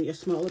pieces, and then your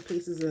smaller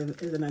pieces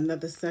is in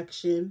another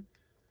section.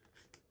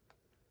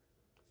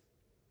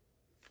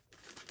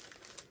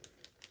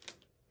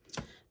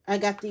 I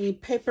got the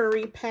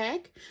papery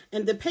pack,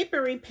 and the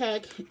papery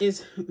pack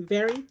is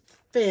very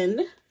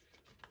thin.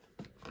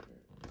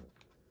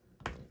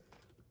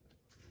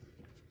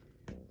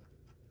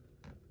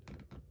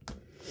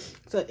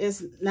 So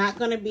it's not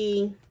going to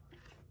be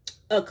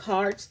a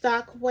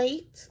cardstock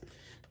weight.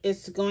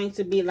 It's going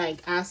to be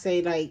like, I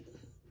say, like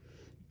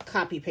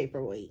copy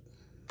paper weight.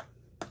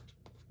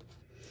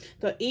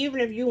 So even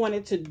if you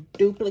wanted to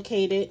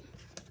duplicate it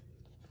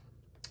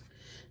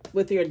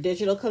with your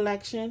digital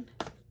collection,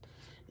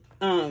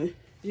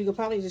 you could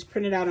probably just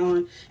print it out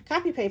on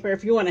copy paper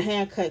if you want a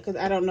hand cut, because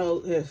I don't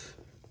know if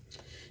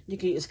you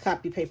can use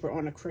copy paper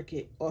on a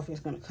Cricut or if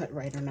it's going to cut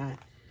right or not.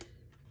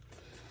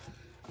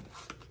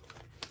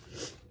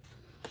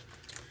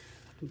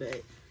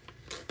 But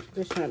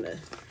just trying to,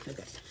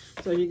 okay.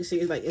 So you can see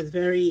it's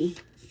very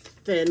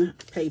thin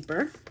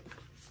paper.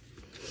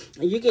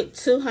 And you get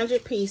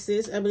 200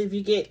 pieces. I believe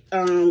you get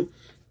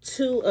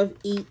 2 of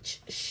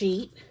each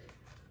sheet.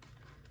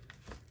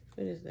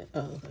 What is that?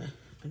 Oh, okay.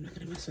 I'm not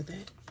gonna mess with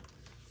that.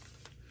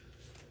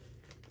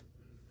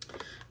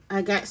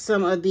 I got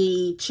some of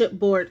the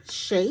chipboard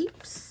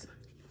shapes.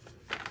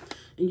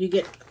 And you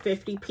get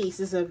 50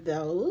 pieces of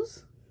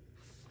those.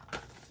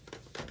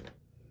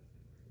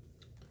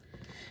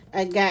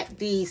 I got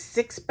the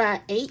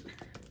 6x8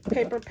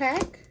 paper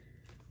pack.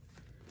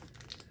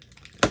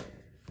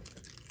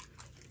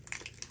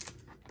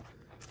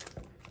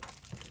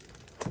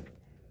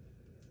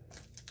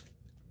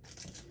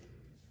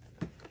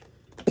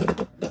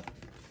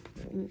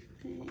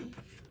 Okay.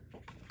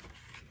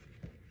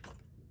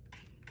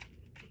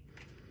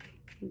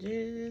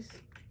 Just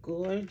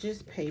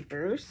gorgeous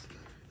papers.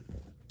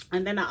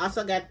 And then I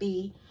also got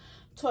the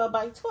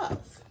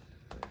 12x12.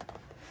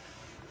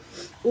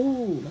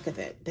 Ooh, look at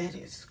that. That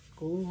is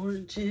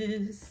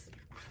gorgeous.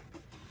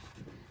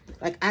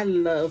 Like, I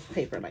love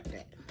paper like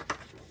that.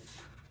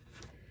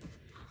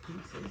 Let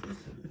me see this.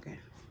 Okay.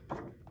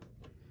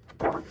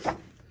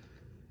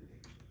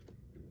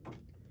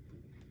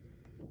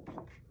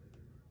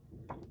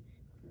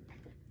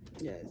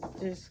 Yes,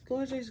 just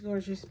gorgeous,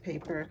 gorgeous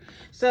paper.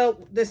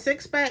 So, the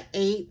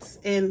 6x8s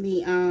and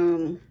the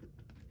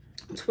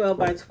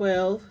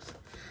 12x12s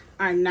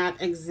are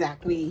not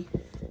exactly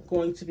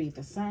going to be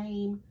the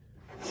same.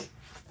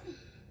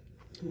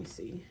 Let me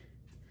see.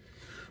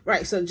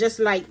 Right, so just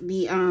like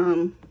the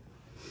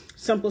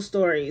Simple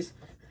Stories,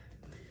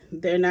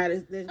 they're not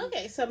as...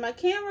 Okay, so my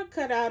camera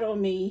cut out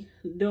on me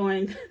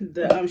during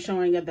the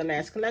showing of the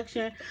last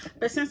collection.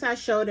 But since I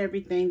showed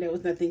everything, there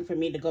was nothing for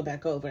me to go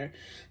back over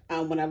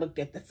when I looked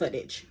at the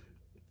footage.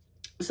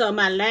 So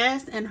my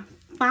last and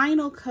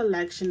final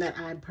collection that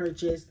I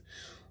purchased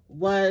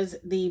was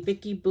the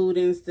Vicki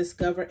Boutin's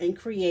Discover and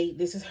Create.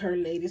 This is her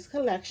latest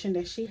collection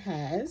that she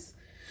has.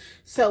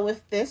 So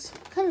with this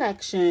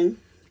collection,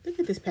 look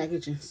at this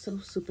packaging, so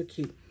super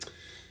cute.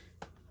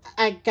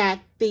 I got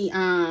the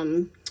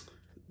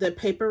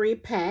papery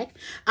pack.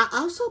 I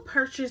also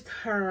purchased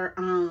her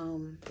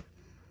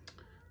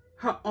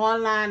her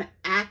online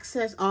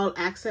access, all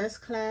access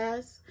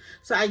class.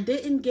 So I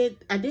didn't get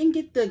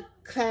the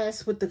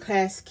class with the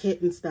class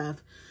kit and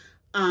stuff.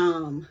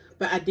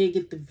 But I did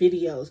get the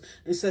videos.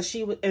 And so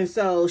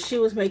she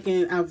was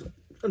making,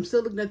 I'm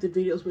still looking at the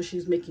videos where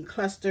she's making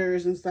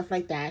clusters and stuff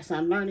like that. So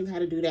I'm learning how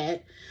to do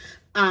that.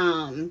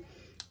 And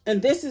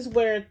this is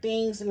where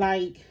things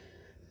like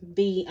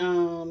the,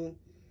 oh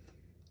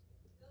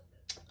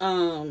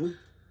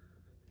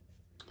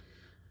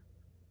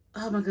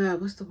my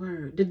God, what's the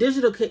word? The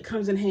digital kit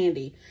comes in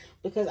handy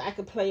because I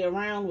could play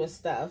around with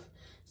stuff.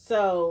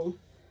 So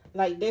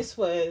like this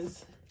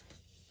was,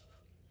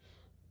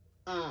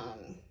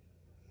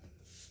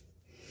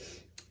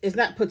 it's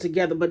not put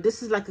together, but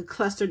this is like a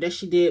cluster that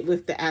she did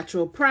with the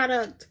actual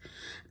product.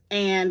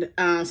 And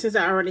since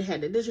I already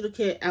had the digital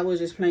kit, I was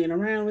just playing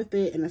around with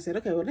it. And I said,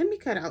 okay, well, let me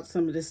cut out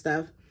some of this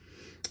stuff.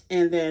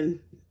 And then,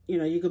 you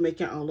know, you can make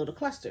your own little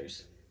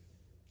clusters.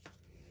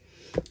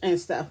 and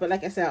stuff. But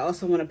like I said, I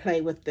also want to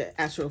play with the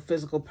actual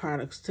physical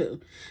products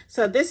too.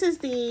 So this is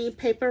the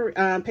paper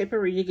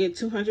where you get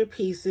 200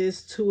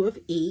 pieces, 2 of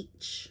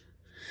each.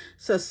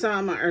 So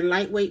some are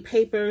lightweight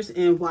papers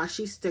and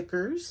washi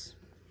stickers.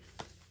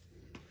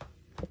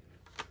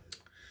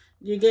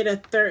 You get a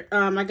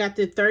I got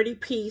the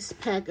 30-piece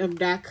pack of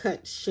die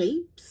cut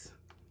shapes.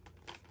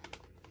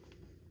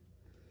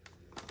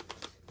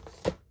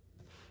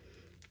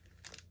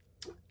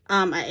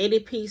 An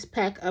 80-piece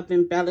pack of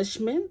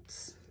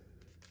embellishments.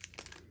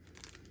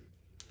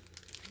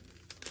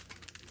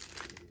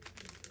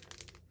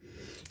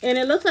 And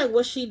it looks like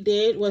what she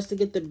did was to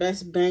get the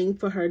best bang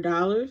for her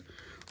dollars.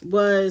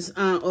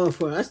 Or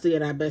for us to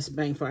get our best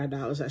bang for our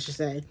dollars, I should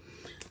say.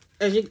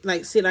 As you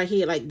see right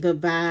here, like the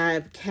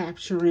vibe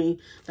capturing,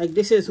 like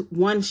this is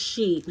one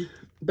sheet,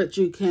 but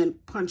you can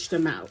punch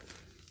them out.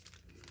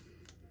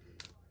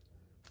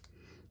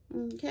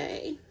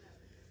 Okay.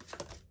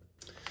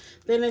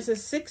 Then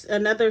there's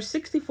another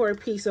 64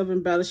 piece of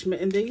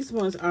embellishment, and these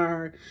ones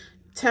are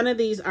 10 of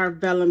these are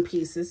vellum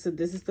pieces. So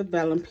this is the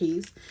vellum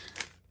piece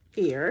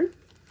here.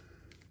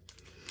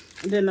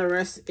 And then the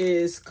rest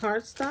is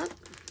cardstock.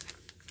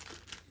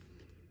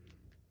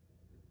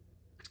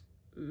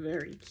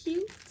 Very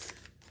cute.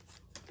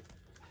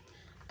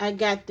 I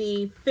got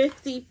the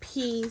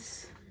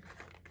 50-piece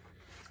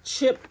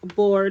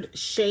chipboard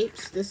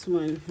shapes. This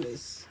one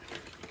is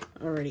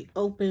already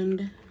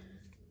opened.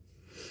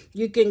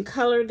 You can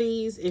color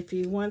these if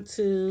you want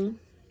to.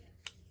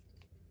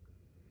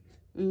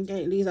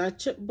 Okay, these are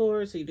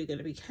chipboards, so you're going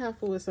to be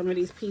careful with some of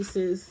these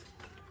pieces.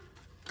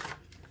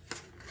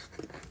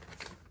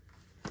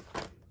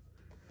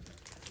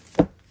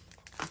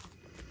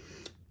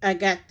 I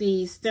got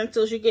the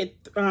stencils you get,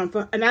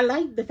 and I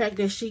like the fact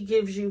that she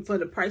gives you, for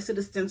the price of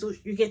the stencils,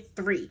 you get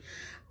 3.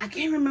 I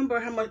can't remember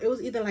how much, it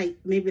was either like,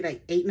 maybe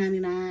like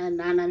 $8.99,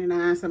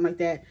 $9.99, something like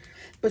that.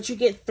 But you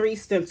get 3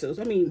 stencils.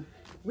 I mean,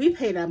 we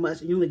pay that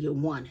much and you only get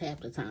 1 half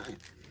the time.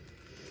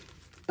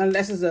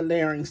 Unless it's a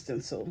layering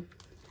stencil.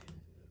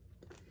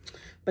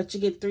 But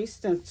you get 3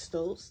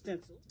 stencils.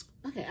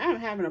 Okay, I'm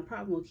having a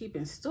problem with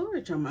keeping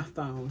storage on my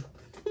phone.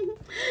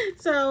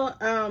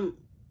 So,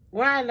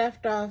 where I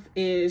left off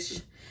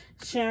is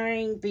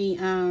sharing the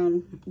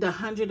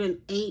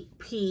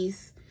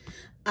 108-piece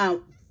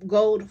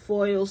gold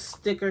foil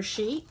sticker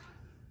sheet.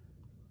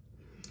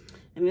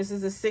 And this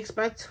is a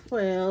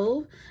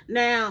 6x12.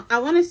 Now, I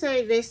want to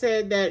say they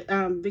said that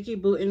Vicki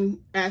Boutin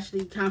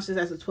actually counts this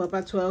as a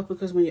 12x12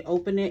 because when you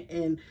open it,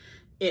 and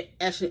it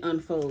actually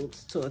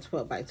unfolds to a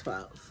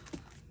 12x12.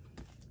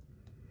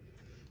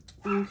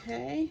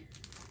 Okay.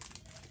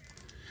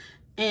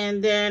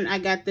 And then I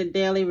got the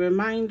daily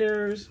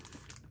reminders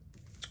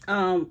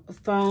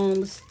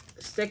foam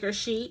sticker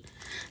sheet.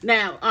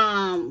 Now,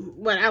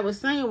 what I was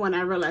saying when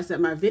I realized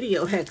that my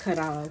video had cut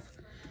off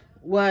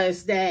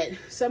was that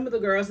some of the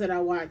girls that I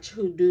watch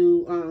who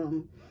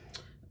do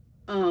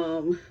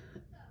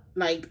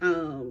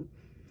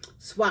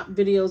swap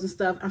videos and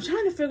stuff, I'm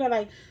trying to figure out,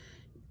 like,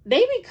 they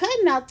be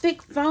cutting out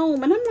thick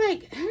foam, and I'm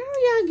like, how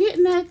are y'all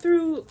getting that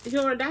through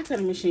your die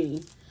cutting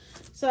machine?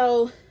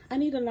 So I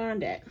need to learn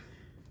that.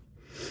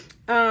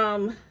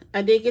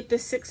 I did get the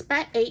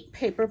 6x8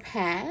 paper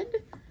pad.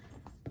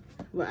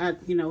 Well,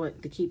 you know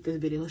what, to keep this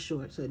video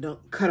short so it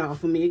don't cut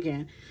off on me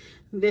again.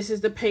 This is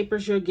the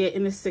papers you'll get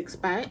in the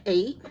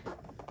 6x8.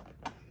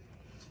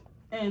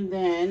 And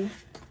then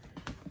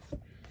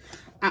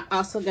I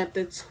also got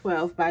the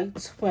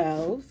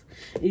 12x12.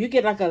 You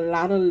get like a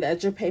lot of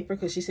ledger paper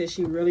because she said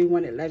she really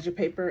wanted ledger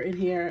paper in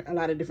here. A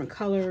lot of different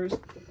colors.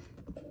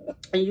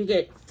 And you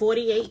get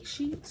 48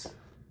 sheets.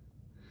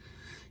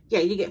 Yeah,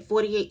 you get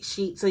 48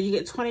 sheets. So you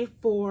get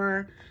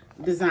 24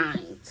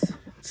 designs,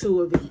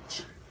 2 of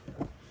each.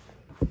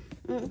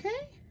 Okay.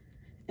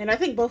 And I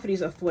think both of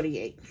these are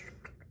 48.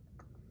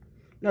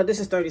 No,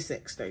 this is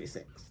 36.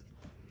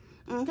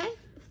 Okay.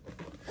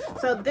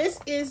 So this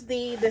is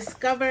the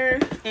Discover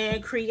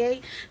and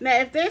Create. Now,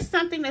 if there's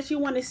something that you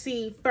want to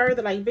see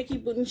further, like Vicki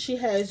Boutin, she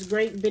has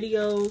great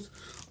videos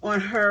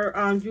on her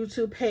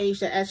YouTube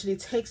page that actually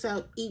takes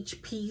out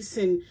each piece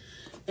and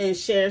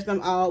shares them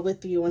all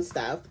with you and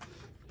stuff.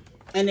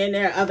 And then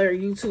there are other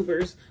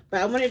YouTubers,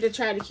 but I wanted to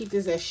try to keep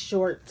this as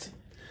short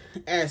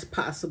as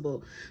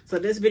possible. So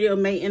this video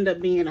may end up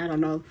being, I don't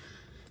know,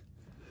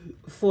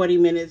 40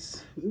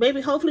 minutes,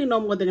 maybe, hopefully no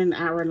more than an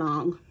hour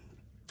long.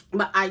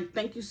 But I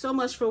thank you so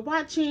much for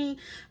watching.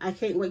 I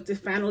can't wait to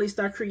finally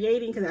start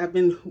creating because I've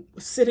been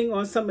sitting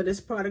on some of this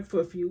product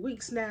for a few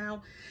weeks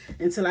now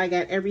until I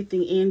got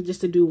everything in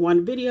just to do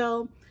one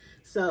video.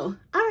 So,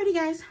 alrighty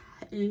guys,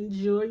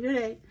 enjoy your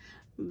day.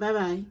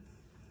 Bye-bye.